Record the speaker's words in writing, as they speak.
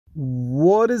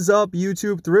What is up,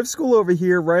 YouTube? Thrift School over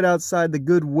here, right outside the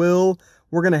Goodwill.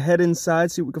 We're going to head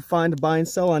inside, see what we can find to buy and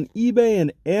sell on eBay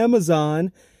and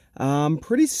Amazon. I'm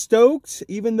pretty stoked,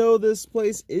 even though this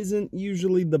place isn't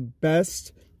usually the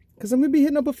best, because I'm going to be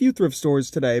hitting up a few thrift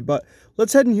stores today. But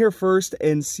let's head in here first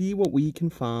and see what we can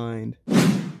find.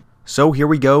 So here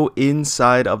we go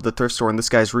inside of the thrift store, and this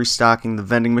guy's restocking the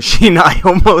vending machine. I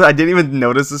didn't even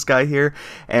notice this guy here,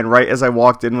 and right as I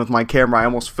walked in with my camera, I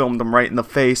almost filmed him right in the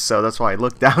face, so that's why I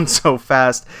looked down so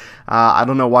fast. I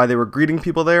don't know why they were greeting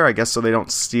people there. I guess so they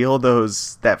don't steal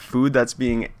that food that's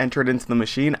being entered into the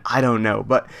machine. I don't know,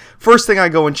 but first thing I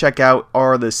go and check out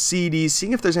are the CDs,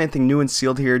 seeing if there's anything new and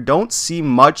sealed here. Don't see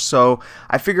much, so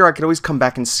I figure I could always come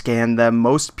back and scan them.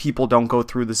 Most people don't go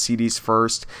through the CDs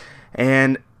first,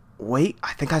 and wait,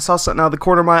 I think I saw something out of the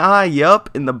corner of my eye. Yup,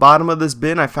 in the bottom of this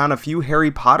bin, I found a few Harry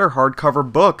Potter hardcover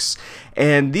books.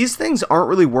 And these things aren't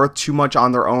really worth too much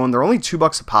on their own. They're only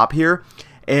 $2 a pop here.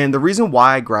 And the reason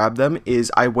why I grab them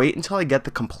is I wait until I get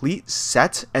the complete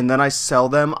set, and then I sell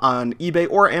them on eBay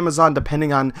or Amazon,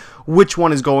 depending on which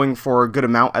one is going for a good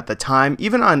amount at the time.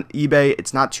 Even on eBay,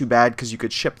 it's not too bad because you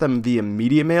could ship them via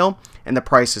media mail, and the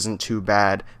price isn't too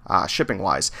bad shipping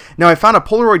wise. Now, I found a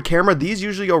Polaroid camera. These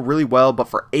usually go really well, but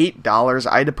for $8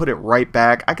 I had to put it right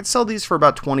back. I could sell these for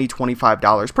about $20,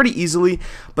 $25 pretty easily,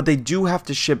 but they do have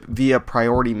to ship via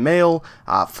priority mail,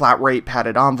 flat rate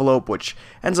padded envelope, which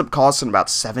ends up costing about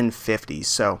 $7.50.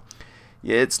 So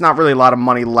it's not really a lot of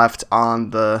money left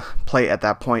on the plate at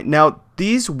that point. Now,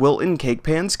 these Wilton cake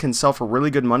pans can sell for really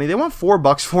good money. They want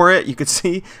 $4 for it. You could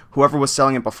see whoever was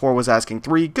selling it before was asking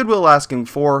 $3. Goodwill asking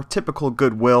 $4. Typical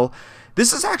Goodwill.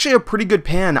 This is actually a pretty good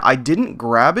pan. I didn't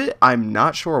grab it. I'm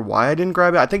not sure why I didn't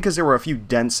grab it. I think because there were a few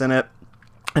dents in it,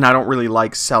 and I don't really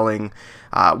like selling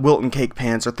Wilton cake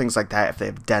pans or things like that if they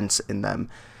have dents in them.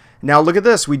 Now look at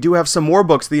this, we do have some more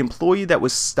books. The employee that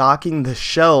was stocking the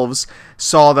shelves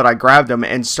saw that I grabbed them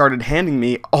and started handing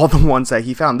me all the ones that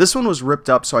he found. This one was ripped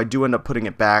up, so I do end up putting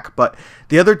it back, but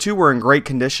the other two were in great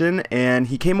condition, and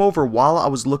he came over while I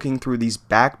was looking through these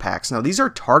backpacks. Now these are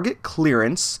Target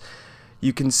clearance.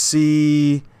 You can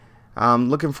see,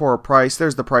 looking for a price,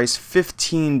 there's the price,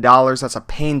 $15. That's a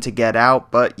pain to get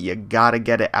out, but you gotta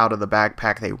get it out of the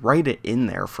backpack. They write it in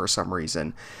there for some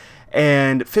reason.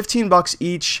 And $15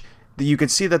 each. You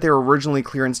could see that they were originally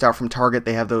clearanced out from Target.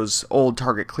 They have those old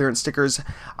Target clearance stickers.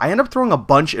 I end up throwing a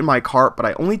bunch in my cart, but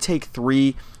I only take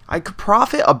 3. I could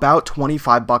profit about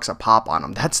 $25 a pop on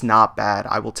them. That's not bad.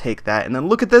 I will take that. And then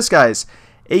look at this, guys.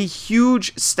 A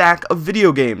huge stack of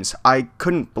video games. I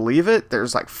couldn't believe it.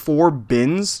 There's like 4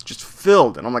 bins just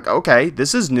filled. And I'm like, okay,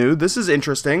 this is new. This is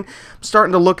interesting. I'm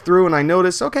starting to look through, and I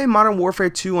notice, okay, Modern Warfare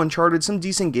 2, Uncharted, some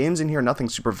decent games in here. Nothing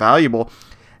super valuable.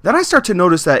 Then I start to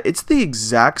notice that it's the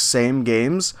exact same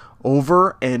games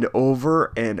over and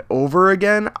over and over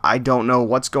again. I don't know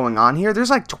what's going on here. There's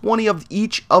like 20 of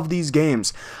each of these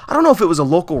games. I don't know if it was a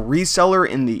local reseller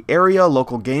in the area,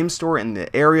 local game store in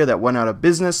the area that went out of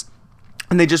business,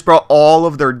 and they just brought all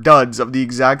of their duds of the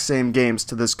exact same games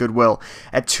to this Goodwill.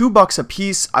 At $2 a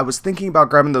piece, I was thinking about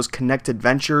grabbing those Kinect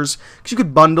Adventures, because you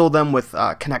could bundle them with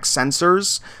Kinect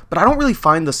sensors, but I don't really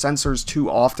find the sensors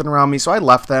too often around me, so I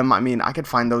left them. I mean, I could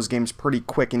find those games pretty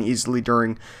quick and easily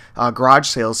during garage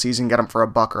sale season, get them for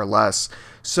 $1 or less.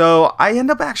 So I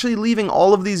end up actually leaving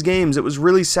all of these games. It was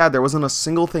really sad. There wasn't a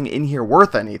single thing in here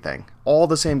worth anything. All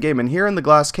the same game. And here in the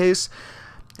glass case,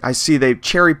 I see they've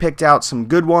cherry-picked out some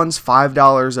good ones,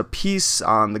 $5 a piece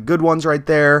on the good ones right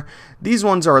there. These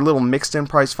ones are a little mixed in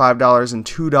price, $5 and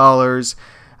 $2.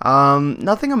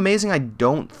 Nothing amazing, I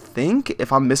don't think.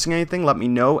 If I'm missing anything, let me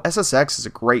know. SSX is a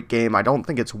great game. I don't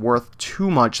think it's worth too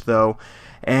much, though.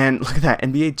 And look at that,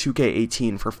 NBA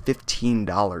 2K18 for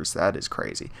 $15. That is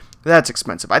crazy. That's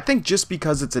expensive. I think just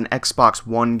because it's an Xbox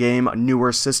One game, a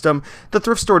newer system, the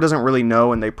thrift store doesn't really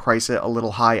know and they price it a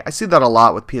little high. I see that a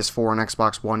lot with PS4 and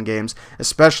Xbox One games,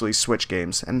 especially Switch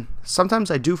games. And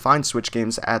sometimes I do find Switch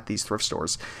games at these thrift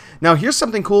stores. Now here's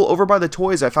something cool. Over by the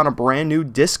toys, I found a brand new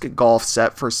disc golf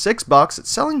set for $6. It's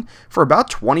selling for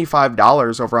about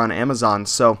 $25 over on Amazon.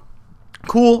 So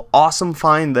cool, awesome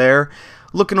find there.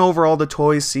 Looking over all the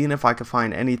toys, seeing if I could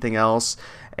find anything else,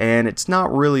 and it's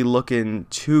not really looking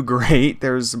too great.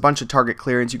 There's a bunch of Target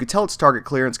clearance. You could tell it's Target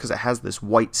clearance because it has this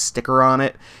white sticker on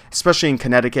it, especially in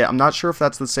Connecticut. I'm not sure if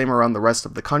that's the same around the rest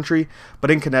of the country,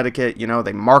 but in Connecticut, you know,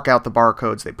 they mark out the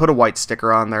barcodes, they put a white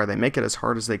sticker on there, they make it as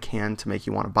hard as they can to make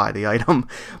you want to buy the item,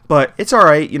 but it's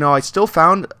alright. You know, I still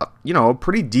found, you know, a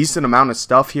pretty decent amount of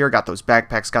stuff here. Got those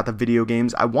backpacks, got the video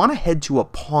games. I want to head to a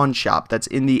pawn shop that's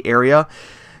in the area.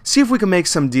 see if we can make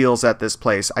some deals at this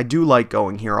place. I do like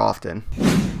going here often.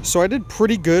 So I did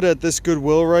pretty good at this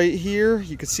Goodwill right here.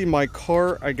 You can see my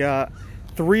cart. I got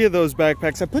 3 of those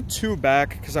backpacks. I put 2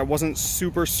 back because I wasn't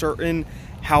super certain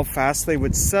how fast they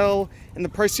would sell, and the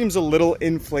price seems a little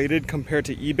inflated compared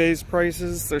to eBay's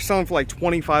prices. They're selling for like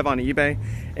 25 on eBay.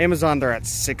 Amazon, they're at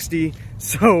 60,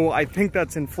 so I think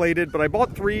that's inflated, but I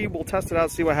bought 3. We'll test it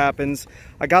out, see what happens.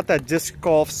 I got that disc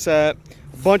golf set,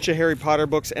 a bunch of Harry Potter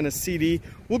books, and a CD.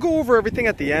 We'll go over everything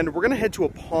at the end. We're gonna head to a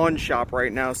pawn shop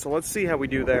right now, so let's see how we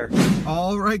do there.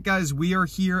 All right, guys, we are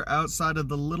here outside of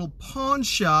the little pawn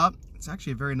shop. It's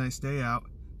actually a very nice day out.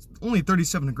 Only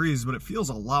 37 degrees, but it feels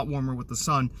a lot warmer with the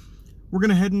sun. We're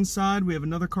gonna head inside. We have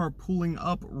another car pulling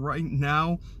up right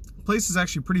now. The place is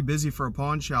actually pretty busy for a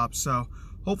pawn shop, so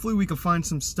hopefully we can find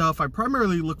some stuff. I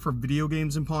primarily look for video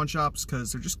games in pawn shops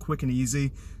because they're just quick and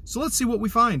easy. So let's see what we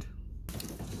find.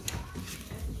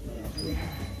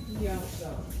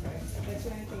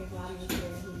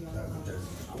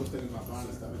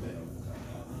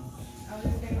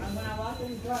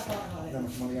 How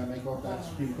much money I make off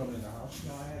that? People coming in the house?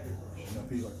 No, I had it. No,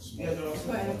 people like to smoke.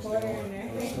 Put a quarter in there.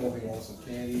 Smoking all some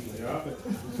candy. Yeah.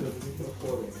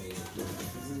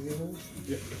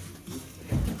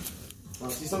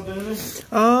 Want to see something in there?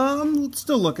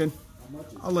 Still looking.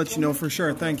 I'll let you know for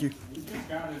sure. Thank you. We just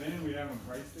got it in. We haven't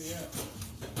priced it yet.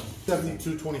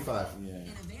 $72.25.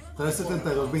 Yeah.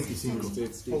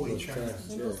 372.25. Holy check.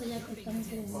 You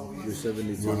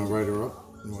want to write her up?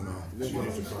 You want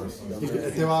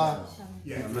to? Te va.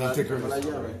 Yeah. Take her.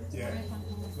 Yeah.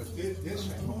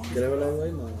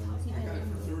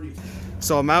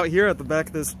 So I'm out here at the back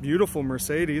of this beautiful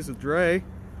Mercedes with Dre.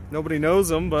 Nobody knows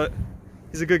him, but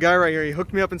he's a good guy right here. He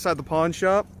hooked me up inside the pawn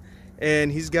shop,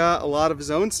 and he's got a lot of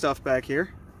his own stuff back here.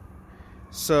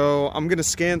 So I'm gonna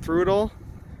scan through it all,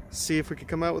 see if we can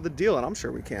come out with a deal, and I'm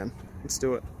sure we can. Let's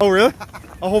do it. Oh, really?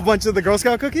 A whole bunch of the Girl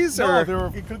Scout cookies? No, or? there were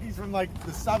cookies from like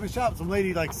the Stop and Shop. Some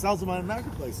lady like sells them on a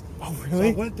marketplace. Oh,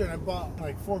 really? So I went there and I bought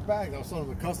like 4 bags. I was selling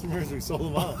them to customers and we sold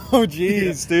them out. Oh,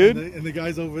 geez, dude. And the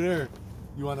guys over there,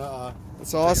 you want to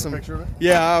that's awesome. take a picture of it?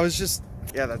 Yeah, I was just,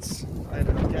 yeah, that's, I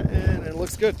ended up getting it. It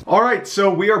looks good. All right,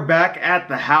 so we are back at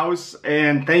the house,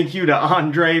 and thank you to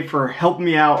Andre for helping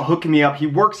me out, hooking me up. He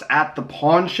works at the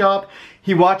pawn shop.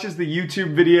 He watches the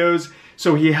YouTube videos.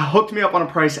 So he hooked me up on a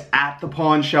price at the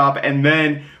pawn shop and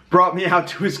then brought me out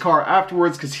to his car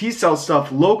afterwards because he sells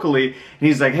stuff locally. And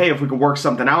he's like, hey, if we could work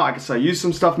something out, I could sell you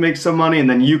some stuff, make some money, and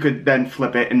then you could then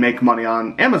flip it and make money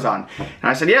on Amazon. And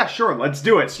I said, yeah, sure, let's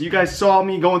do it. So you guys saw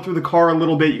me going through the car a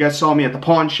little bit. You guys saw me at the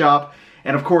pawn shop.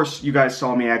 And of course, you guys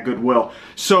saw me at Goodwill.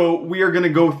 So we are gonna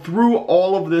go through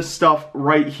all of this stuff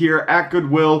right here at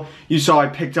Goodwill. You saw I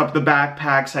picked up the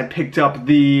backpacks. I picked up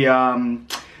the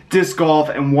disc golf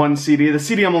and 1 CD. The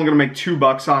CD I'm only gonna make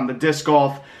 $2 on. The disc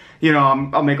golf, you know,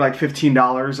 I'll make like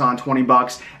 $15 on 20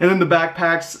 bucks. And then the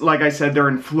backpacks, like I said, they're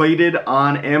inflated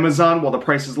on Amazon while the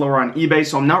price is lower on eBay,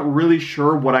 so I'm not really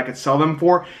sure what I could sell them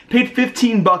for. Paid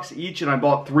 15 bucks each and I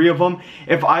bought 3 of them.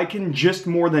 If I can just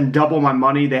more than double my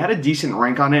money, they had a decent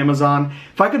rank on Amazon.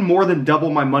 If I could more than double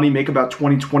my money, make about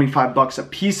 20, 25 bucks a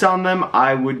piece on them,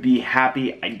 I would be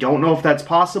happy. I don't know if that's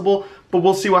possible, but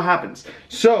we'll see what happens.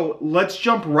 So let's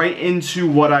jump right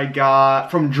into what I got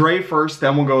from Dre first,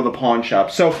 then we'll go to the pawn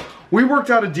shop. So we worked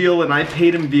out a deal and I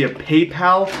paid him via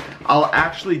PayPal. I'll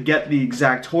actually get the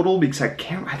exact total because I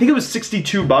think it was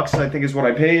 62 bucks, I think is what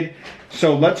I paid.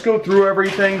 So let's go through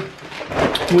everything.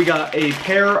 We got a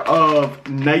pair of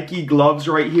Nike gloves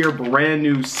right here, brand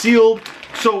new, sealed.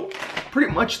 So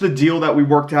pretty much the deal that we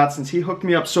worked out, since he hooked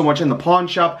me up so much in the pawn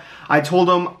shop, I told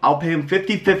him I'll pay him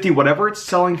 50-50, whatever it's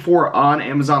selling for on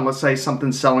Amazon. Let's say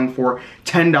something's selling for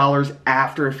 $10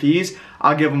 after fees.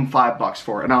 I'll give him $5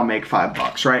 for it and I'll make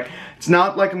 $5, right? It's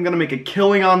not like I'm gonna make a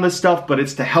killing on this stuff, but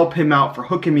it's to help him out for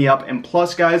hooking me up. And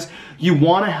plus, guys, you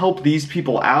wanna help these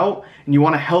people out and you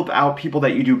wanna help out people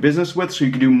that you do business with so you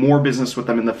can do more business with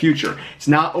them in the future. It's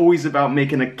not always about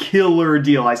making a killer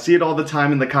deal. I see it all the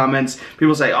time in the comments.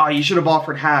 People say, oh, you should have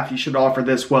offered half, you should offer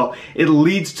this. Well, it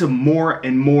leads to more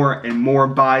and more and more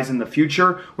buys in the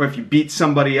future, where if you beat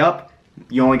somebody up,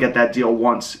 you only get that deal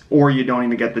once, or you don't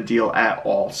even get the deal at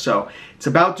all. So it's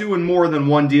about doing more than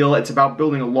one deal. It's about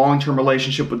building a long-term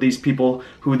relationship with these people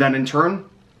who then in turn,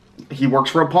 he works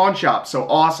for a pawn shop. So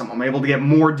awesome, I'm able to get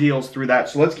more deals through that.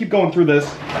 So let's keep going through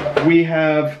this. We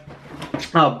have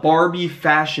a Barbie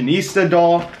fashionista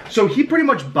doll. So he pretty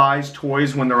much buys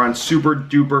toys when they're on super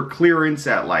duper clearance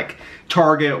at like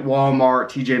Target, Walmart,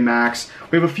 TJ Maxx.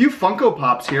 We have a few Funko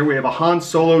Pops here. We have a Han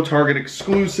Solo Target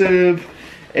exclusive.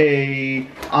 a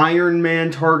Iron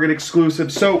Man Target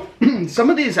exclusive. So some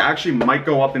of these actually might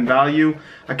go up in value.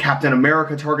 A Captain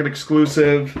America Target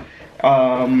exclusive,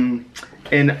 an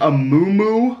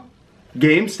Amumu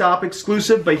GameStop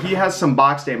exclusive, but he has some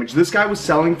box damage. This guy was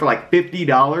selling for like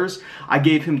 $50. I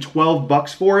gave him 12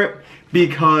 bucks for it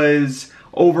because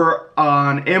over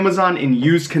on Amazon in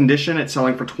used condition, it's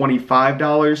selling for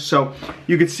 $25. So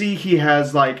you can see he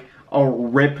has like a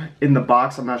rip in the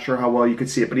box. I'm not sure how well you could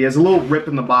see it, but he has a little rip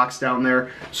in the box down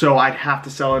there. So I'd have to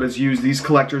sell it as used. These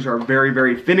collectors are very,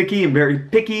 very finicky and very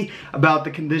picky about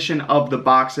the condition of the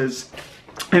boxes.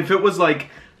 If it was like,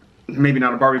 maybe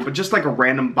not a Barbie, but just like a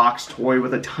random box toy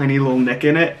with a tiny little nick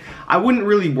in it, I wouldn't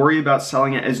really worry about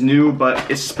selling it as new,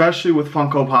 but especially with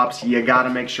Funko Pops, you gotta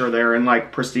make sure they're in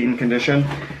like pristine condition.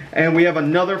 And we have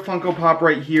another Funko Pop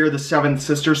right here, the Seventh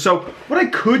Sister. So what I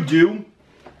could do,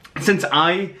 since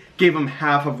I gave them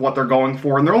half of what they're going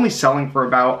for, and they're only selling for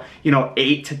about, you know,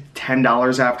 $8 to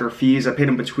 $10 after fees. I paid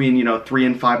them between, you know, $3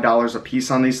 and $5 a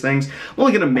piece on these things. I'm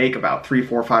only gonna make about $3,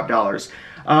 $4, $5.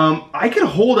 I could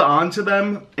hold on to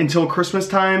them until Christmas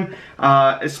time,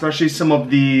 especially some of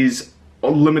these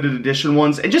limited edition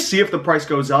ones, and just see if the price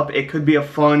goes up. It could be a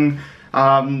fun,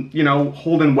 you know,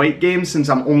 hold and wait game since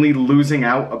I'm only losing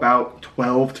out about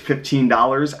 $12 to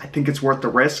 $15. I think it's worth the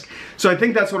risk. So I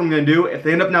think that's what I'm going to do. If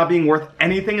they end up not being worth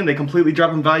anything and they completely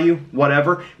drop in value,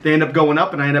 whatever. They end up going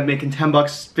up and I end up making 10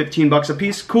 bucks, 15 bucks a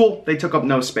piece. Cool. They took up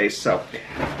no space. So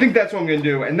I think that's what I'm going to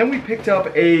do. And then we picked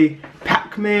up a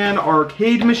Pac-Man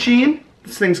arcade machine.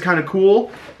 This thing's kind of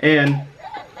cool and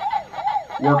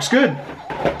works good.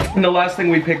 And the last thing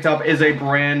we picked up is a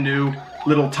brand new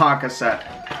little Tonka set.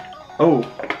 Oh,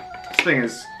 this thing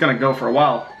is gonna go for a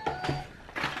while.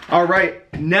 All right,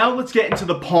 now let's get into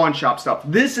the pawn shop stuff.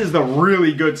 This is the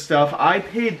really good stuff. I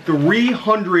paid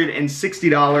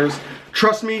 $360.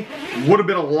 Trust me, would have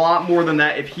been a lot more than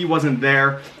that if he wasn't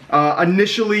there.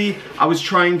 Initially, I was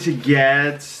trying to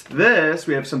get this.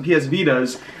 We have some PS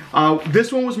Vitas.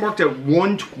 This one was marked at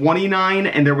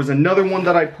 $129, and there was another one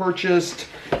that I purchased.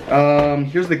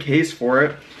 Here's the case for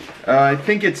it. I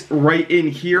think it's right in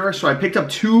here. So I picked up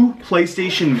 2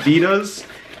 PlayStation Vitas.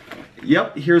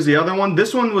 Yep, here's the other one.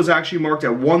 This one was actually marked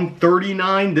at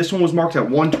 $139. This one was marked at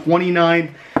 $129.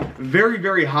 Very,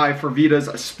 very high for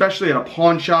Vitas, especially at a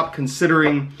pawn shop,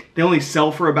 considering they only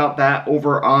sell for about that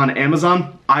over on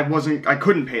Amazon. I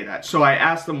couldn't pay that. So I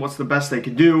asked them what's the best they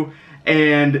could do.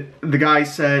 And the guy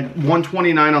said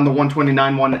 $129 on the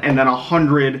 $129 one and then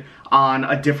 $100 on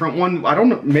a different one. I don't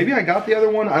know, maybe I got the other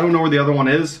one. I don't know where the other one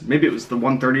is. Maybe it was the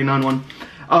 $139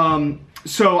 one.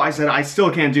 So I said, I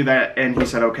still can't do that. And he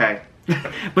said, okay.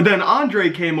 But then Andre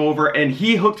came over and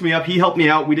he hooked me up. He helped me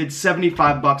out. We did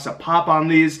 75 bucks a pop on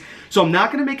these. So I'm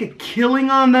not going to make a killing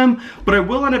on them, but I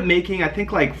will end up making, I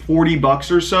think, like 40 bucks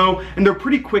or so. And they're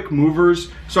pretty quick movers.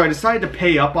 So I decided to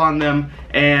pay up on them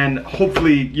and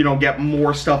hopefully, you know, get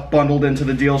more stuff bundled into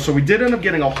the deal. So we did end up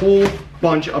getting a whole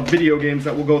bunch of video games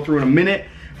that we'll go through in a minute.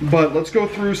 But let's go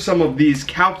through some of these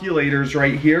calculators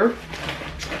right here.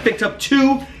 Picked up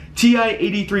 2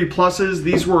 TI-83 Pluses.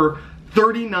 These were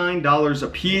 $39 a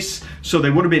piece, so they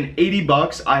would have been 80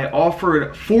 bucks. I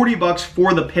offered 40 bucks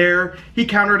for the pair. He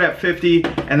countered at 50,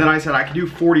 and then I said I could do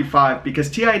 45 because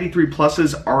TI-83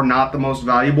 Pluses are not the most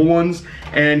valuable ones,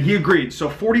 and he agreed. So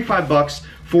 45 bucks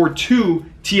for 2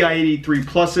 TI-83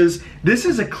 Pluses. This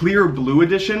is a clear blue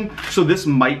edition, so this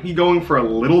might be going for a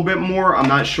little bit more. I'm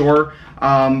not sure.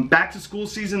 Back to school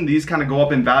season, these kind of go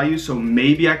up in value, so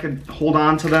maybe I could hold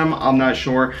on to them. I'm not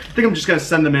sure. I think I'm just gonna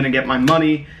send them in and get my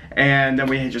money. And then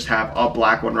we just have a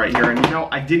black one right here. And you know,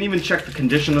 I didn't even check the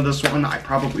condition of this one. I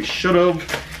probably should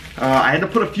have. I had to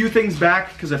put a few things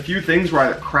back because a few things were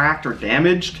either cracked or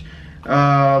damaged.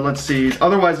 Let's see.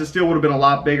 Otherwise, the steel would have been a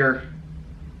lot bigger.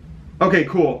 Okay,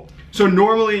 cool. So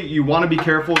normally you want to be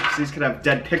careful because these could have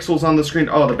dead pixels on the screen.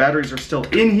 Oh, the batteries are still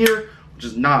in here, which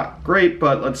is not great,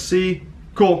 but let's see.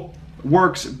 Cool.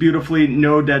 Works beautifully.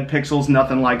 No dead pixels,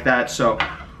 nothing like that. So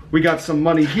we got some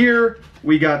money here.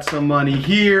 We got some money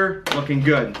here, looking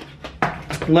good.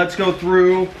 Let's go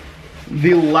through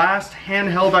the last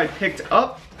handheld I picked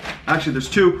up. Actually, there's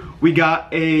 2. We got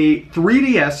a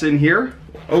 3DS in here.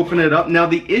 Open it up. Now,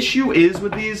 the issue is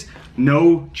with these,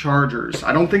 no chargers.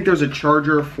 I don't think there's a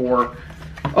charger for,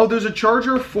 oh, there's a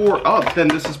charger for, oh, then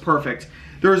this is perfect.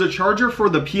 There is a charger for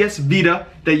the PS Vita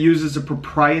that uses a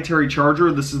proprietary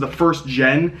charger. This is the 1st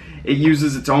gen. It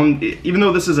uses its own, even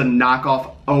though this is a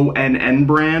knockoff ONN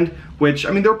brand, which,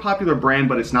 I mean, they're a popular brand,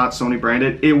 but it's not Sony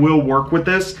branded. It will work with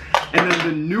this. And then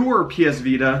the newer PS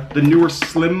Vita, the newer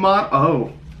Slim mod,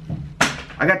 oh,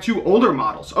 I got 2 older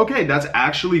models. Okay, that's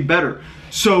actually better.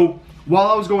 So while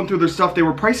I was going through their stuff, they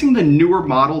were pricing the newer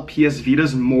model PS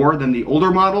Vitas more than the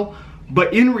older model.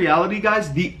 But in reality,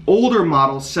 guys, the older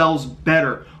model sells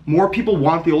better. More people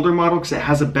want the older model because it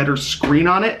has a better screen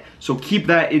on it, so keep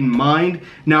that in mind.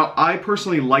 Now, I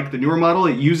personally like the newer model.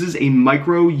 It uses a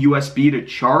micro USB to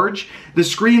charge. The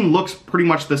screen looks pretty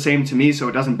much the same to me, so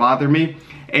it doesn't bother me,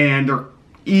 and they're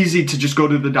easy to just go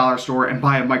to the dollar store and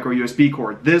buy a micro USB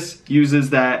cord. This uses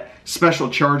that special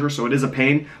charger, so it is a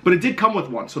pain, but it did come with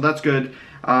one, so that's good.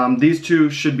 These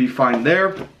two should be fine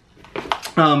there.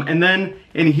 And then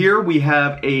in here we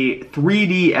have a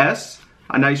 3DS,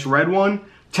 a nice red one.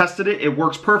 Tested it, it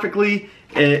works perfectly.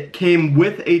 It came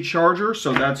with a charger,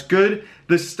 so that's good.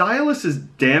 The stylus is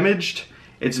damaged.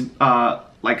 It's I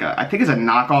think it's a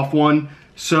knockoff one,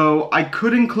 so I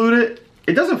could include it.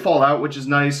 It doesn't fall out, which is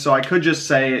nice, so I could just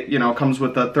say it, you know, comes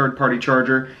with a third-party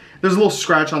charger. There's a little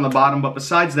scratch on the bottom, but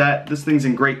besides that, this thing's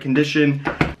in great condition.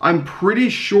 I'm pretty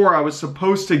sure I was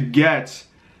supposed to get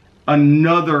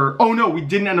another, oh no, we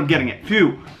didn't end up getting it,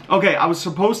 phew. Okay, I was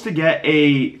supposed to get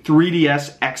a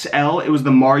 3DS XL, it was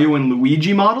the Mario and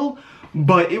Luigi model,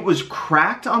 but it was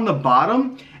cracked on the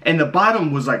bottom, and the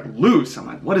bottom was like loose. I'm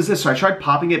like, what is this? So I tried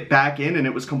popping it back in, and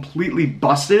it was completely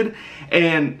busted,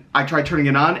 and I tried turning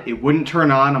it on, it wouldn't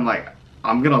turn on. I'm like,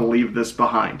 I'm gonna leave this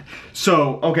behind.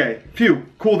 So, okay, phew,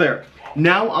 cool there.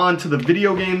 Now on to the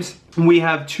video games. We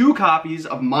have 2 copies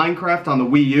of Minecraft on the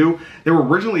Wii U. They were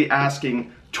originally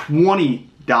asking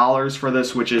 $20 for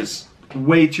this, which is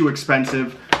way too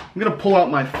expensive. I'm gonna pull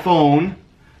out my phone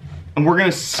and we're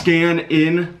gonna scan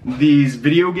in these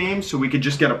video games so we could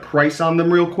just get a price on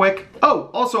them real quick. Oh,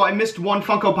 also I missed one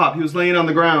Funko Pop. He was laying on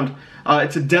the ground.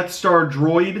 It's a Death Star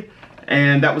droid,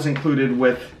 and that was included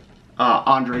with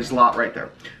Andre's lot right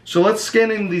there. So let's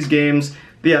scan in these games.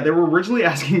 Yeah, they were originally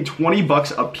asking 20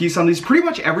 bucks a piece on these. Pretty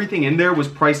much everything in there was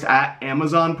priced at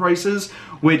Amazon prices,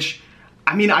 which,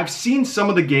 I mean, I've seen some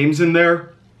of the games in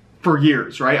there for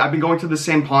years, right? I've been going to the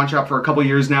same pawn shop for a couple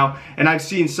years now, and I've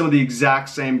seen some of the exact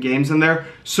same games in there.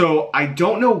 So I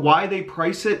don't know why they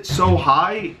price it so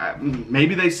high.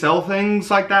 Maybe they sell things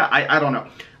like that. I don't know.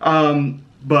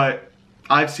 But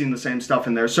I've seen the same stuff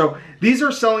in there. So these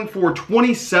are selling for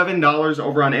 $27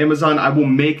 over on Amazon. I will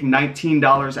make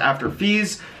 $19 after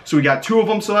fees. So we got 2 of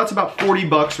them. So that's about 40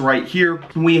 bucks right here.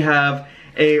 We have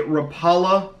a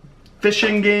Rapala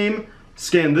fishing game.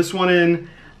 Scan this one in.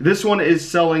 This one is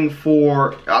selling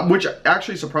for, which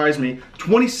actually surprised me,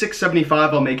 $26.75.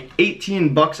 I'll make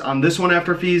 18 bucks on this one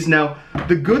after fees. Now,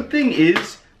 the good thing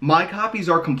is my copies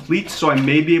are complete, so I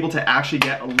may be able to actually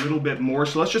get a little bit more.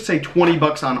 So let's just say 20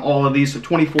 bucks on all of these. So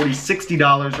 20, 40,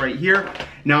 $60 right here.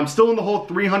 Now I'm still in the hole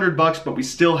 300 bucks, but we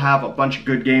still have a bunch of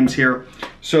good games here.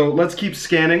 So let's keep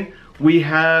scanning. We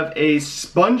have a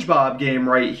SpongeBob game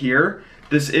right here.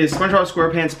 This is SpongeBob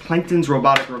SquarePants Plankton's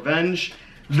Robotic Revenge.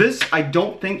 This, I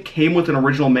don't think, came with an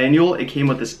original manual. It came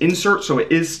with this insert, so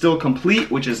it is still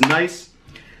complete, which is nice.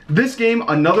 This game,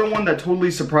 another one that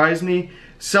totally surprised me,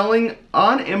 selling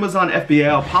on Amazon FBA,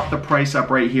 I'll pop the price up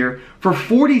right here, for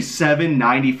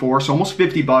 $47.94, so almost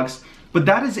 50 bucks. But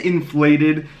that is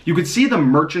inflated. You can see the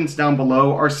merchants down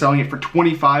below are selling it for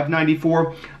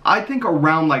 $25.94. I think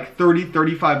around like $30,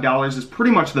 $35 is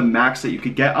pretty much the max that you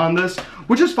could get on this,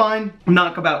 which is fine.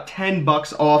 Knock about 10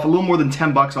 bucks off, a little more than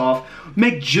 10 bucks off.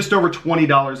 Make just over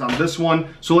 $20 on this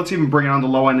one. So let's even bring it on the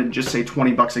low end and just say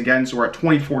 20 bucks again. So we're at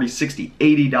 20, 40, 60,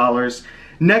 $80.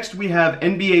 Next, we have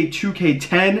NBA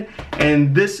 2K10,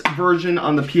 and this version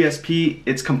on the PSP,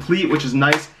 it's complete, which is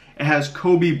nice. It has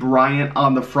Kobe Bryant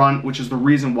on the front, which is the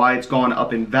reason why it's gone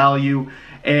up in value.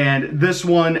 And this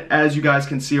one, as you guys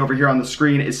can see over here on the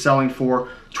screen, is selling for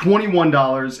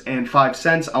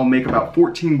 $21.05. I'll make about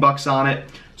 14 bucks on it.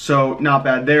 So not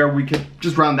bad there. We could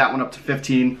just round that one up to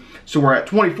 15. So we're at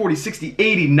 20, 40, 60,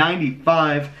 80,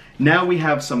 95. Now we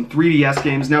have some 3DS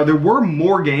games. Now there were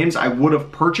more games I would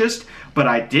have purchased, but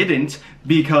I didn't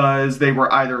because they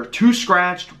were either too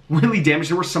scratched, really damaged.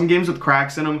 There were some games with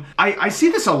cracks in them. I see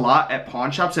this a lot at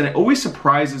pawn shops, and it always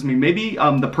surprises me. Maybe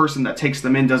the person that takes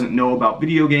them in doesn't know about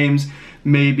video games.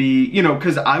 Maybe, you know,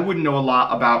 because I wouldn't know a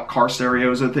lot about car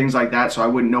stereos and things like that, so I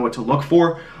wouldn't know what to look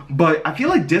for. But I feel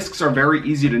like discs are very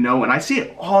easy to know, and I see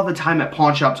it all the time at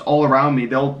pawn shops all around me.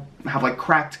 They'll have like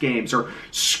cracked games or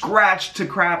scratched to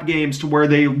crap games to where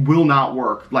they will not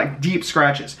work, like deep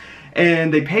scratches,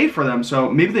 and they pay for them.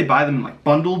 So maybe they buy them in like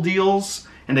bundle deals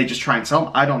and they just try and sell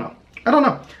them. I don't know.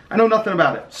 I know nothing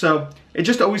about it. So it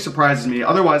just always surprises me.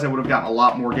 Otherwise I would have gotten a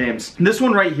lot more games. This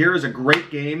one right here is a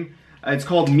great game. It's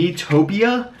called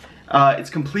Miitopia. It's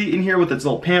complete in here with its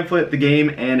little pamphlet, the game,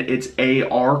 and its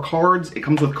AR cards. It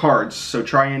comes with cards, so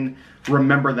try and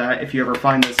remember that if you ever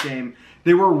find this game.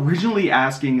 They were originally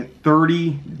asking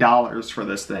 $30 for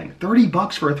this thing. 30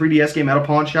 bucks for a 3DS game at a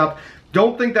pawn shop.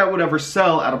 Don't think that would ever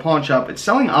sell at a pawn shop. It's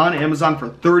selling on Amazon for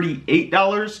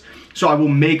 $38, so I will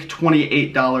make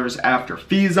 $28 after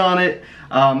fees on it.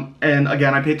 And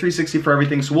again, I paid $360 for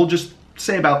everything, so we'll just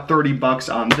say about 30 bucks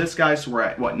on this guy. So we're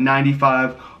at what,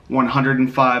 95,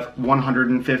 105,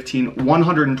 115,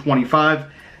 125.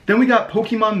 Then we got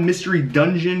Pokemon Mystery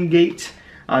Dungeon Gate.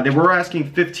 They were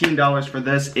asking $15 for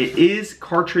this. It is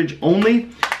cartridge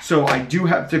only, so I do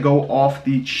have to go off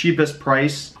the cheapest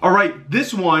price. All right,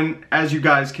 this one, as you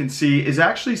guys can see, is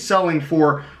actually selling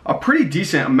for a pretty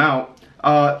decent amount.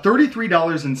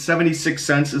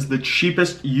 $33.76 is the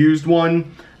cheapest used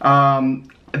one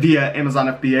via Amazon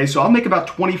FBA. So I'll make about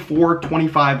 $24,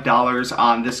 $25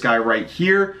 on this guy right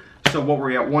here. So what were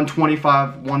we at?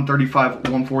 125, 135,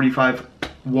 145,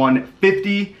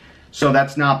 150. So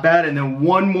that's not bad. And then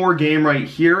one more game right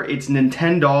here. It's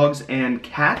Nintendogs and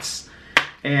Cats.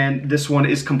 And this one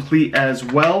is complete as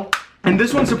well. And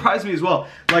this one surprised me as well.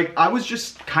 Like, I was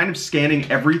just kind of scanning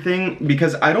everything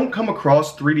because I don't come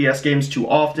across 3DS games too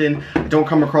often. I don't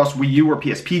come across Wii U or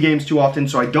PSP games too often,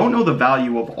 so I don't know the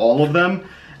value of all of them.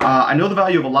 I know the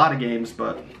value of a lot of games,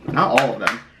 but not all of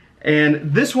them.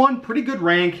 And this one, pretty good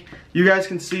rank. You guys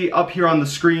can see up here on the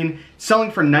screen, selling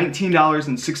for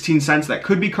 $19.16. That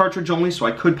could be cartridge only, so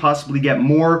I could possibly get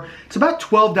more. It's about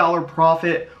 $12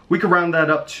 profit. We could round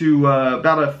that up to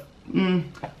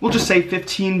we'll just say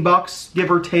 15 bucks,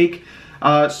 give or take.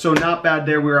 So not bad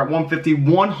there. We were at 150,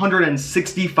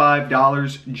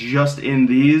 $165 just in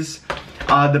these.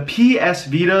 The PS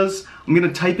Vitas, I'm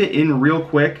gonna type it in real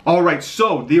quick. All right,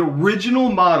 so the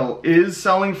original model is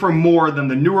selling for more than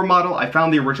the newer model. I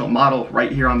found the original model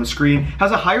right here on the screen.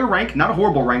 Has a higher rank, not a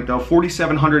horrible rank though,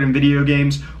 4,700 in video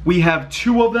games. We have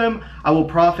two of them. I will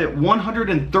profit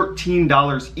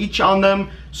 $113 each on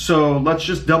them. So let's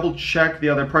just double check the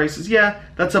other prices. Yeah,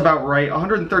 that's about right.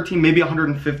 113, maybe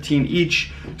 115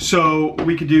 each. So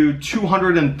we could do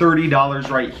 $230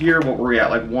 right here. What were we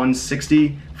at, like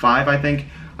 165, I think.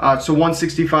 So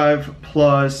 165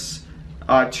 plus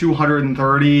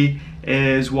 230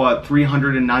 is what,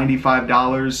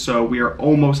 $395. So we are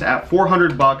almost at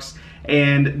 400 bucks,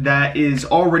 and that is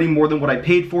already more than what I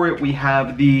paid for it. We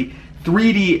have the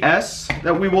 3DS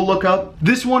that we will look up.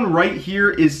 This one right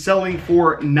here is selling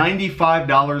for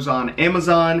 $95 on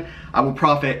Amazon. I will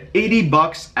profit 80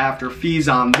 bucks after fees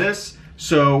on this.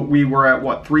 So we were at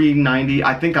what, 390?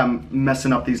 I think I'm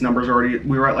messing up these numbers already.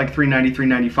 We were at like 390,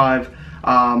 395.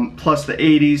 Plus the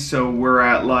 80s, so we're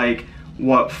at like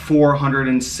what,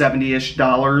 $470-ish,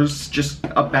 just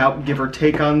about, give or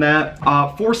take on that.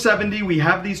 470, we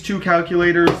have these two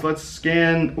calculators. Let's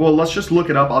scan, well, let's just look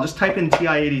it up. I'll just type in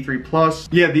TI-83 Plus.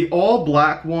 Yeah, the all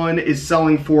black one is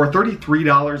selling for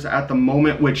 $33 at the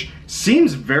moment, which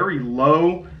seems very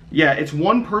low. Yeah, it's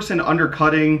one person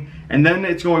undercutting, and then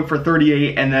it's going for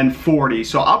 38 and then 40.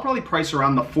 So I'll probably price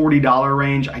around the $40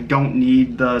 range. I don't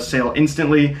need the sale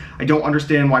instantly. I don't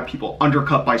understand why people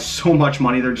undercut by so much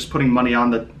money. They're just putting money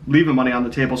on the, leaving money on the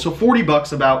table. So 40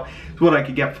 bucks about is what I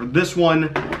could get for this one,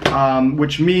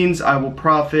 which means I will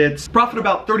profit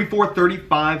about $34,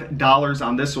 $35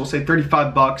 on this. So we'll say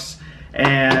 35 bucks.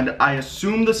 And I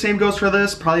assume the same goes for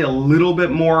this, probably a little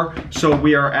bit more. So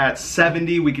we are at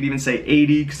 70, we could even say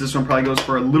 80, because this one probably goes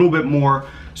for a little bit more.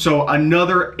 So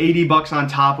another 80 bucks on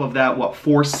top of that, what,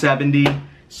 470.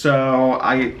 So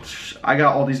I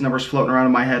got all these numbers floating around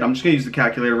in my head. I'm just gonna use the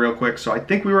calculator real quick. So I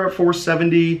think we were at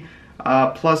 470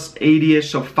 plus 80-ish,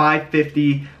 so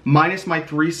 550 minus my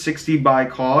 360 by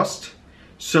cost.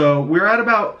 So we're at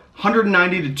about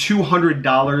 $190 to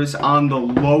 $200 on the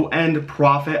low end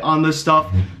profit on this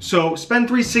stuff. So spend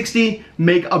 $360,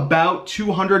 make about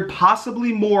 $200,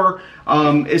 possibly more,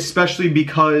 especially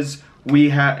because we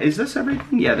have, is this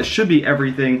everything? Yeah, this should be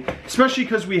everything, especially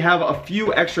because we have a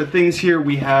few extra things here.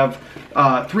 We have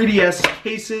 3DS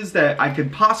cases that I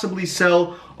could possibly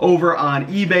sell over on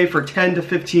eBay for $10 to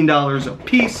 $15 a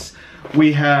piece.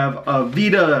 We have a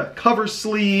Vita cover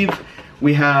sleeve.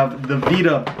 We have the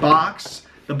Vita box.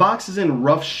 The box is in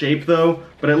rough shape though,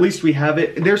 but at least we have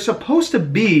it. There's supposed to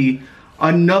be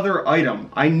another item.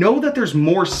 I know that there's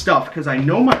more stuff because I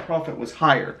know my profit was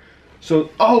higher. So,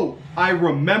 oh, I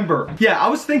remember. Yeah, I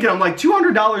was thinking, I'm like,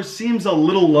 $200 seems a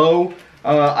little low.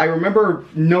 I remember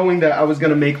knowing that I was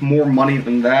gonna make more money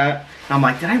than that. I'm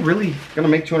like, did I really gonna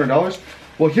make $200?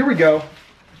 Well, here we go.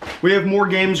 We have more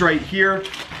games right here.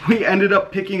 We ended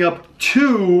up picking up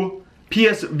two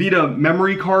PS Vita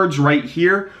memory cards right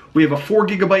here. We have a 4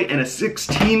 gigabyte and a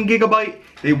 16 gigabyte.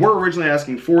 They were originally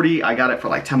asking 40. I got it for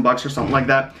like 10 bucks or something like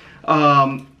that.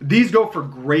 These go for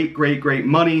great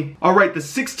money. All right, the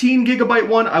 16 gigabyte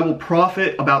one, I will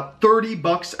profit about 30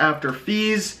 bucks after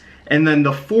fees. And then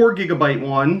the 4 gigabyte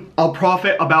one, I'll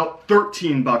profit about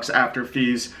 13 bucks after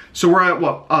fees. So we're at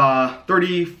what,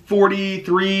 30,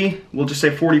 43, we'll just say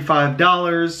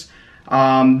 $45.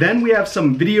 Then we have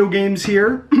some video games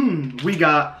here. We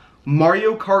got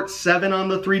Mario Kart 7 on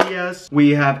the 3DS. We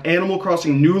have Animal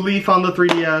Crossing New Leaf on the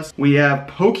 3DS. We have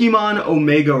Pokemon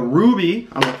Omega Ruby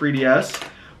on the 3DS.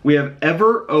 We have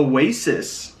Ever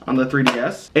Oasis on the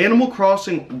 3DS. Animal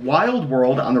Crossing Wild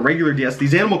World on the regular DS.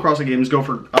 These Animal Crossing games go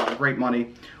for great money.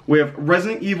 We have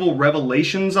Resident Evil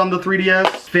Revelations on the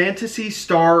 3DS. Phantasy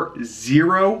Star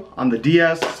Zero on the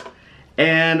DS.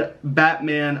 And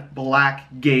Batman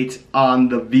Blackgate on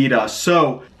the Vita.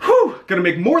 So, whew, gonna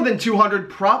make more than 200,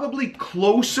 probably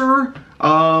closer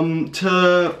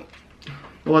to,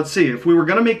 well, let's see, if we were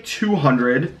gonna make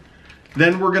 200,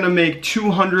 then we're gonna make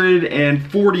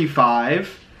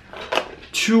 245,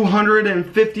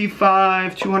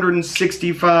 255,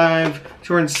 265,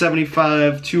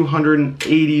 275,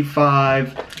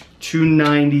 285,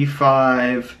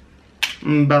 295,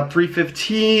 about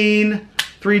 315,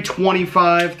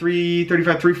 325,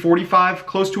 335, 345,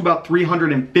 close to about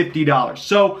 $350.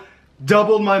 So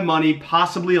doubled my money,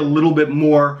 possibly a little bit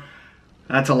more.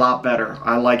 That's a lot better.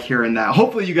 I like hearing that.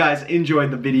 Hopefully you guys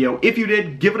enjoyed the video. If you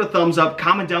did, give it a thumbs up.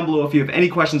 Comment down below if you have any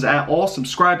questions at all.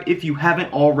 Subscribe if you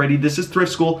haven't already. This is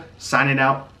Thrift School signing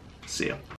out. See ya.